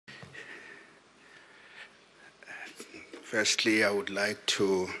Firstly, I would like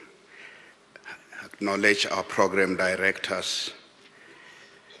to acknowledge our program directors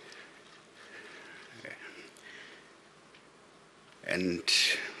and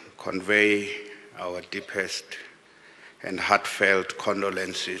convey our deepest and heartfelt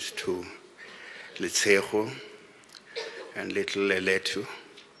condolences to Litsehu and little Leletu,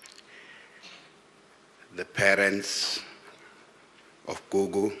 the parents of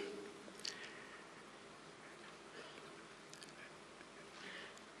Gugu,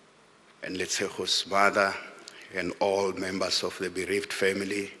 and Letsehu's mother, and all members of the bereaved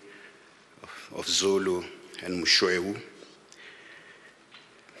family of Zulu and Mushwewu.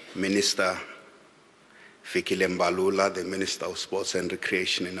 Minister Fikile Mbalula, the Minister of Sports and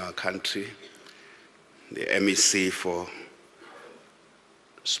Recreation in our country, the MEC for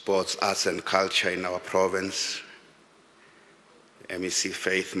Sports, Arts and Culture in our province, MEC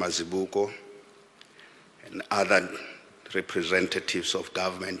Faith Mazibuko, and other representatives of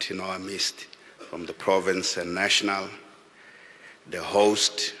government in our midst from the province and national, the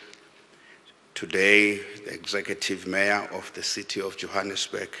host today, the executive mayor of the city of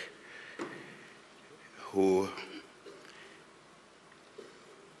Johannesburg, who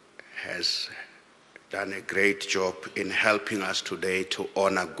has done a great job in helping us today to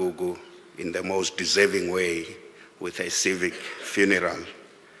honor Gugu in the most deserving way with a civic funeral.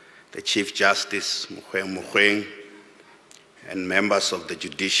 The Chief Justice, Mukhura, and members of the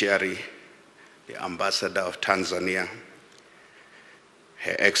judiciary, the Ambassador of Tanzania,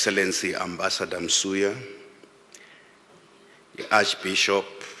 Her Excellency Ambassador Msuya, the Archbishop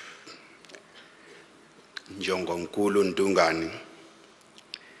Njongonkulu Ndungani,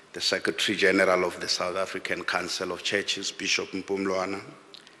 the Secretary General of the South African Council of Churches, Bishop Mpumlwana,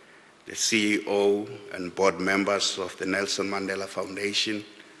 the CEO and board members of the Nelson Mandela Foundation,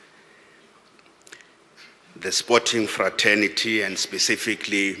 the sporting fraternity, and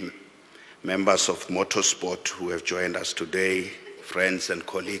specifically members of motorsport who have joined us today, friends and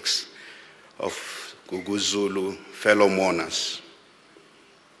colleagues of Gugu Zulu, fellow mourners.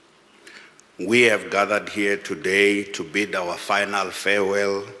 We have gathered here today to bid our final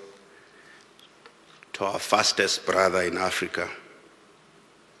farewell to our fastest brother in Africa.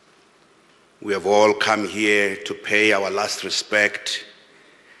 We have all come here to pay our last respect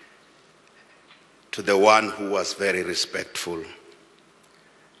to the one who was very respectful,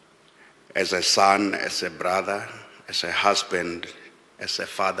 as a son, as a brother, as a husband, as a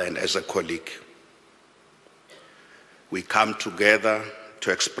father, and as a colleague. We come together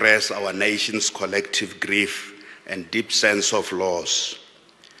to express our nation's collective grief and deep sense of loss,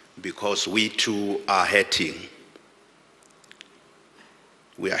 because we too are hurting.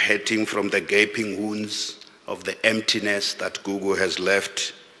 We are hurting from the gaping wounds of the emptiness that Gugu has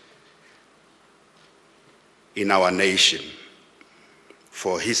left in our nation.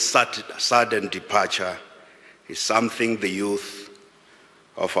 For his sudden departure is something the youth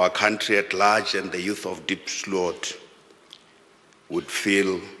of our country at large and the youth of Deep Slot would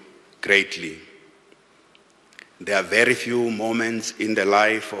feel greatly. There are very few moments in the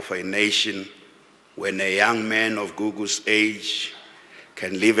life of a nation when a young man of Gugu's age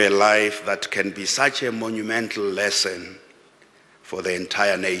can live a life that can be such a monumental lesson for the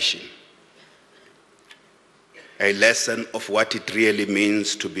entire nation. A lesson of what it really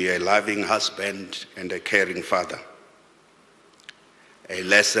means to be a loving husband and a caring father. A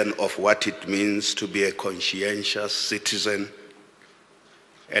lesson of what it means to be a conscientious citizen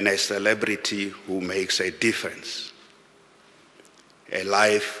and a celebrity who makes a difference. A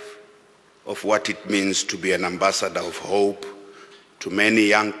life of what it means to be an ambassador of hope to many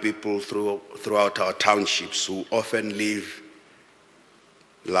young people throughout our townships who often live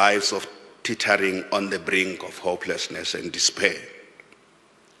lives of teetering on the brink of hopelessness and despair.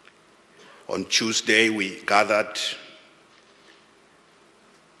 On Tuesday, we gathered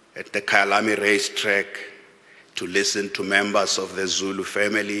at the Kyalami racetrack to listen to members of the Zulu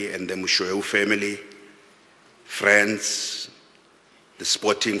family and the Mushwewu family, friends, the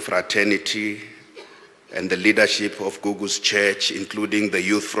sporting fraternity, and the leadership of Gugu's church, including the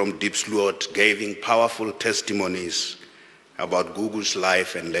youth from Deep Slot, giving powerful testimonies about Gugu's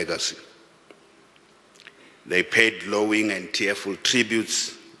life and legacy. They paid glowing and tearful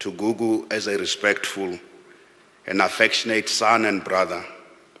tributes to Gugu as a respectful and affectionate son and brother,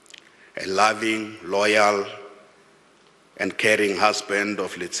 a loving, loyal, and caring husband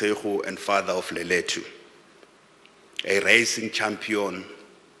of Letsehu and father of Leletu, a racing champion,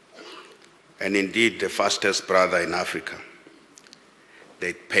 and indeed the fastest brother in Africa.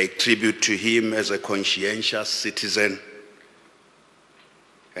 They paid tribute to him as a conscientious citizen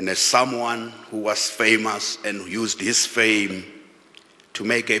and as someone who was famous and used his fame to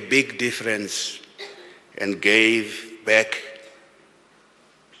make a big difference and gave back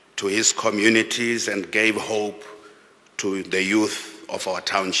to his communities and gave hope to the youth of our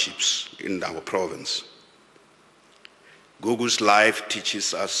townships in our province. Gugu's life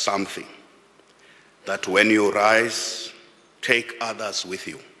teaches us something, that when you rise, take others with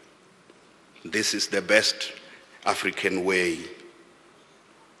you. This is the best African way.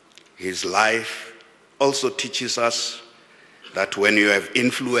 His life also teaches us that when you have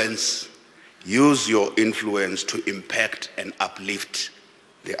influence, use your influence to impact and uplift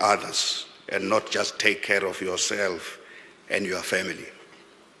the others and not just take care of yourself and your family.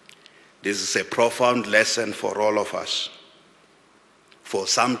 This is a profound lesson for all of us. For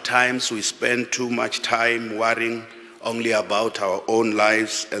sometimes we spend too much time worrying only about our own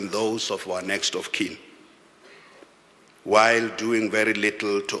lives and those of our next of kin, while doing very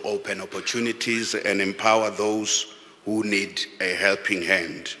little to open opportunities and empower those who need a helping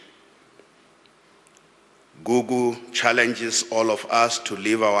hand. Gugu challenges all of us to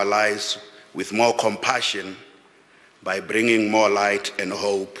live our lives with more compassion by bringing more light and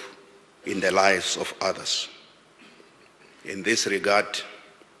hope in the lives of others. In this regard,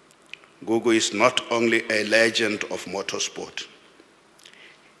 Gugu is not only a legend of motorsport,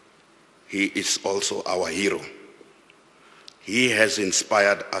 he is also our hero. He has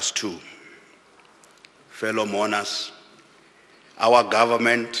inspired us too. Fellow mourners, our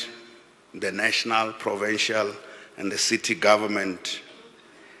government, the national, provincial, and the city government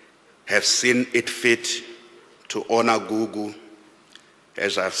have seen it fit to honor Gugu,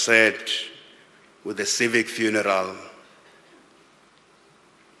 as I've said, with a civic funeral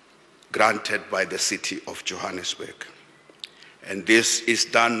granted by the city of Johannesburg. And this is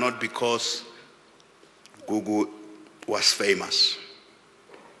done not because Gugu was famous.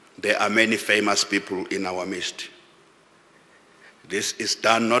 There are many famous people in our midst. This is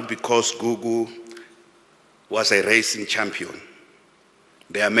done not because Gugu was a racing champion.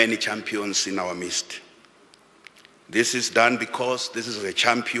 There are many champions in our midst. This is done because this is a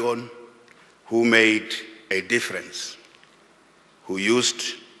champion who made a difference, who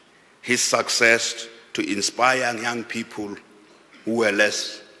used his success to inspire young people who were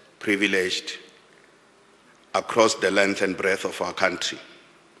less privileged across the length and breadth of our country.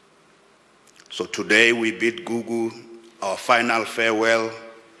 So today we bid Gugu our final farewell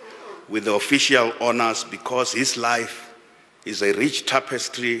with the official honors, because his life is a rich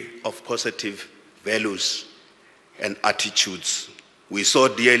tapestry of positive values and attitudes we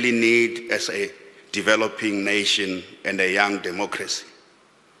so dearly need as a developing nation and a young democracy.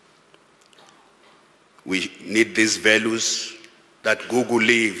 We need these values that Gugu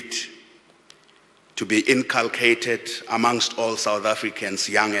lived to be inculcated amongst all South Africans,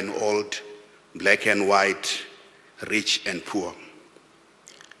 young and old, black and white, rich and poor.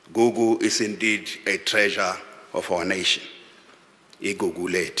 Gugu is indeed a treasure of our nation. Igugu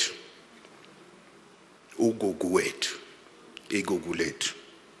lethu. Ugugu wethu. Igugu lethu.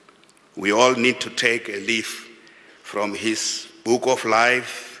 We all need to take a leaf from his book of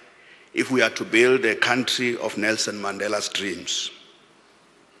life if we are to build a country of Nelson Mandela's dreams.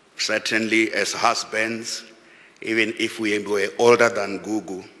 Certainly as husbands, even if we were older than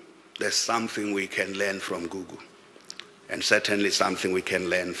Gugu, there's something we can learn from Gugu. And certainly something we can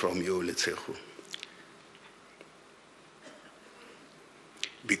learn from you, Letsehu.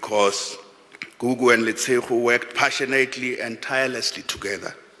 Because Gugu and Letsehu worked passionately and tirelessly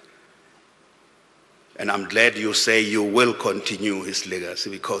together. And I'm glad you say you will continue his legacy,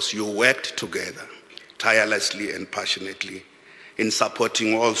 because you worked together tirelessly and passionately in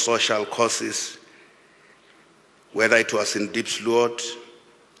supporting all social causes, whether it was in Diepsloot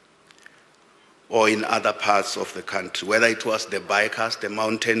or in other parts of the country, whether it was the bikers, the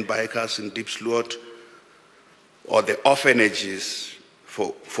mountain bikers in Diepsloot, or the orphanages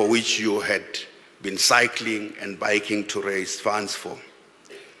for which you had been cycling and biking to raise funds for,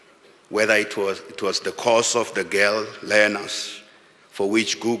 whether it was the cause of the girl learners, for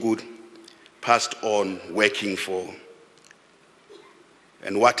which Gugu passed on working for.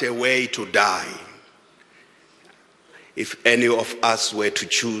 And what a way to die. If any of us were to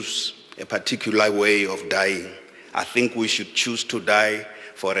choose a particular way of dying, I think we should choose to die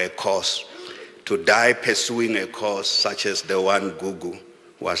for a cause, to die pursuing a cause such as the one Gugu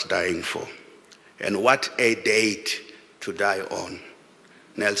was dying for. And what a date to die on,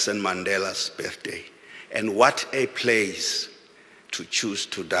 Nelson Mandela's birthday. And what a place to choose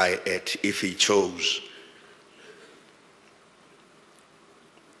to die at if he chose.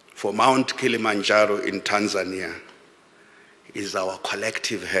 For Mount Kilimanjaro in Tanzania is our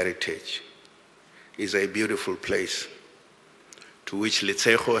collective heritage. It's a beautiful place to which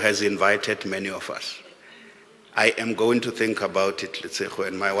Letshego has invited many of us. I am going to think about it, Letshego,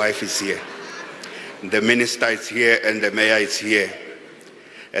 and my wife is here. The minister is here, and the mayor is here,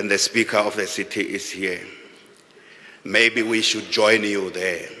 and the speaker of the city is here. Maybe we should join you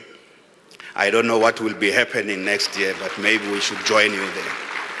there. I don't know what will be happening next year, but maybe we should join you there.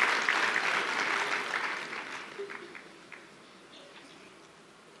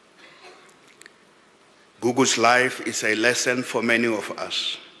 Gugu's life is a lesson for many of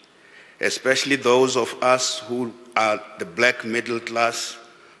us, especially those of us who are the black middle class,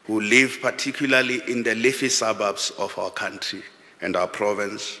 who live particularly in the leafy suburbs of our country and our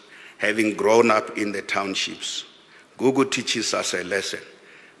province, having grown up in the townships. Gugu teaches us a lesson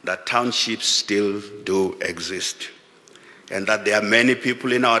that townships still do exist, and that there are many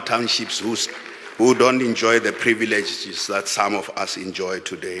people in our townships who don't enjoy the privileges that some of us enjoy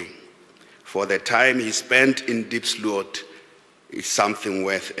today. For the time he spent in Diepsloot is something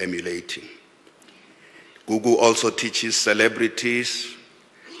worth emulating. Gugu also teaches celebrities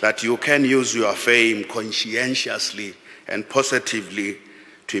that you can use your fame conscientiously and positively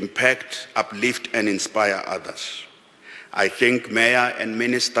to impact, uplift, and inspire others. I think Mayor and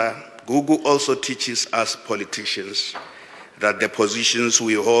Minister, Gugu also teaches us politicians that the positions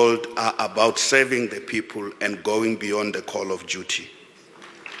we hold are about serving the people and going beyond the call of duty.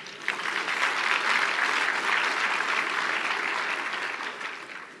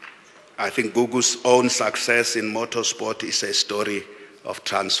 I think Gugu's own success in motorsport is a story of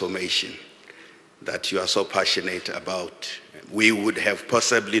transformation that you are so passionate about. We would have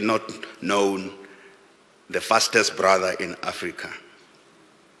possibly not known the fastest brother in Africa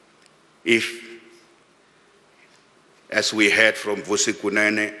if, as we heard from Vusi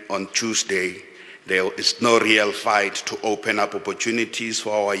Kunene on Tuesday, there is no real fight to open up opportunities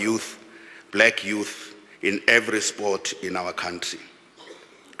for our youth, black youth, in every sport in our country,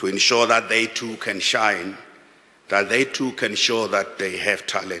 to ensure that they too can shine, that they too can show that they have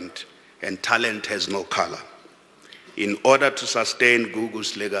talent, and talent has no color. In order to sustain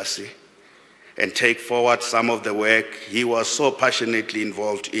Gugu's legacy and take forward some of the work he was so passionately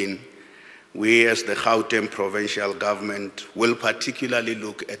involved in, we as the Gauteng provincial government will particularly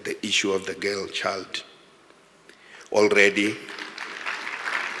look at the issue of the girl child. Already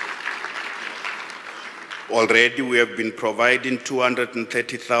we have been providing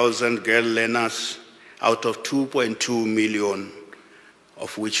 230,000 girl learners out of 2.2 million,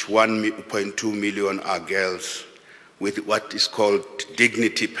 of which 1.2 million are girls, with what is called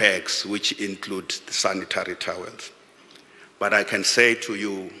dignity packs, which include the sanitary towels. But I can say to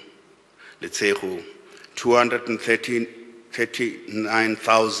you, Letshego,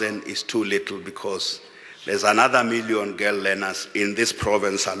 239,000 is too little, because there's another million girl learners in this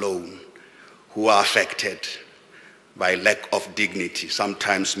province alone who are affected by lack of dignity,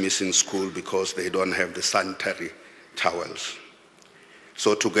 sometimes missing school because they don't have the sanitary towels.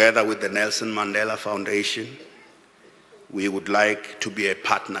 So together with the Nelson Mandela Foundation, we would like to be a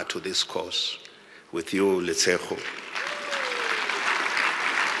partner to this cause with you, Letshego.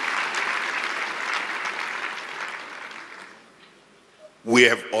 We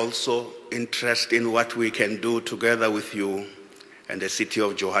have also interest in what we can do together with you and the city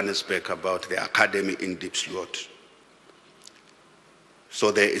of Johannesburg about the academy in Diepsloot.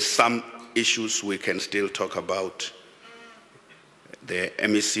 So there is some issues we can still talk about. The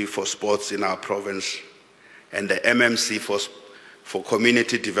MEC for sports in our province and the MMC for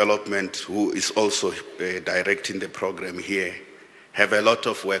community development, who is also directing the program here, have a lot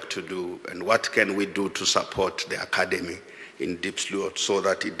of work to do. And what can we do to support the academy in Diepsloot so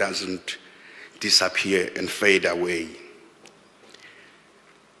that it doesn't disappear and fade away?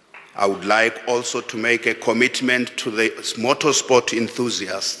 I would like also to make a commitment to the motorsport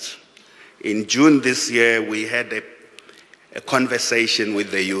enthusiasts. In June this year, we had a conversation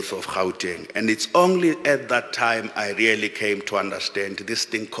with the youth of Gauteng, and it's only at that time I really came to understand this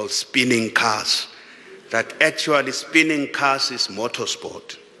thing called spinning cars, that actually spinning cars is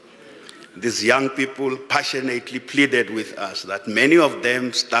motorsport. These young people passionately pleaded with us that many of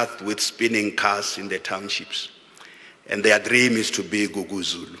them start with spinning cars in the townships, and their dream is to be Gugu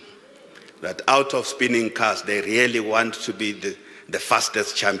Zulu. That out of spinning cars, they really want to be the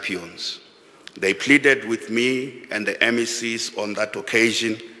fastest champions. They pleaded with me and the MECs on that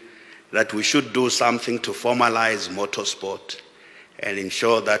occasion that we should do something to formalize motorsport and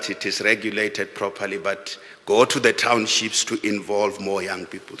ensure that it is regulated properly, but go to the townships to involve more young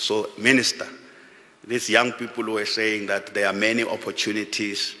people. So, Minister, these young people were saying that there are many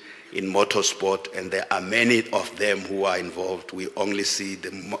opportunities in motorsport, and there are many of them who are involved. We only see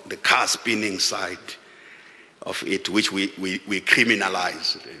the car spinning side of it, which we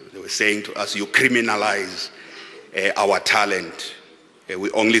criminalize. They were saying to us, you criminalize our talent. We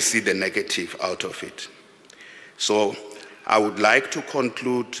only see the negative out of it. So I would like to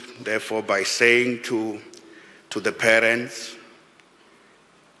conclude, therefore, by saying to the parents,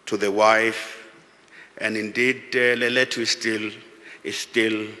 to the wife, and indeed, Leletu is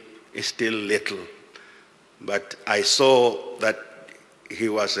still little, but I saw that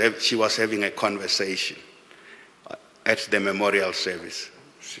she was having a conversation at the memorial service,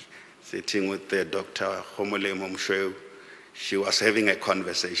 sitting with the Dr. Homolemo Mshweu. She was having a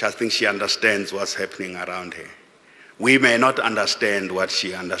conversation. I think she understands what's happening around her. We may not understand what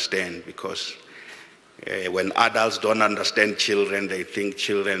she understands, because when adults don't understand children, they think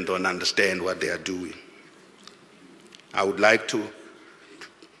children don't understand what they are doing. I would like to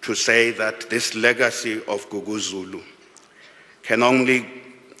say that this legacy of Gugu Zulu can only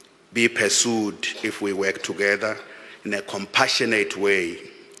be pursued if we work together in a compassionate way,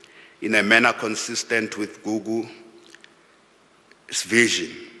 in a manner consistent with Gugu's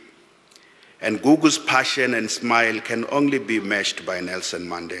vision. And Gugu's passion and smile can only be matched by Nelson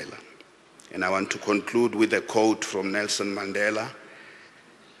Mandela. And I want to conclude with a quote from Nelson Mandela: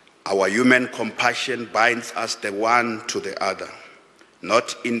 "Our human compassion binds us the one to the other,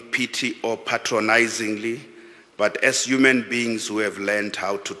 not in pity or patronizingly, but as human beings who have learned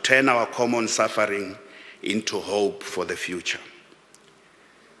how to turn our common suffering into hope for the future."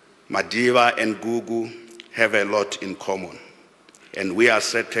 Madiba and Gugu have a lot in common, and we are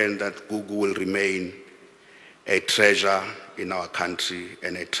certain that Gugu will remain a treasure in our country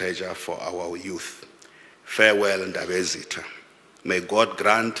and a treasure for our youth. Farewell, Ndabezitha. May God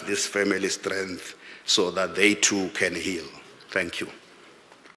grant this family strength so that they too can heal. Thank you.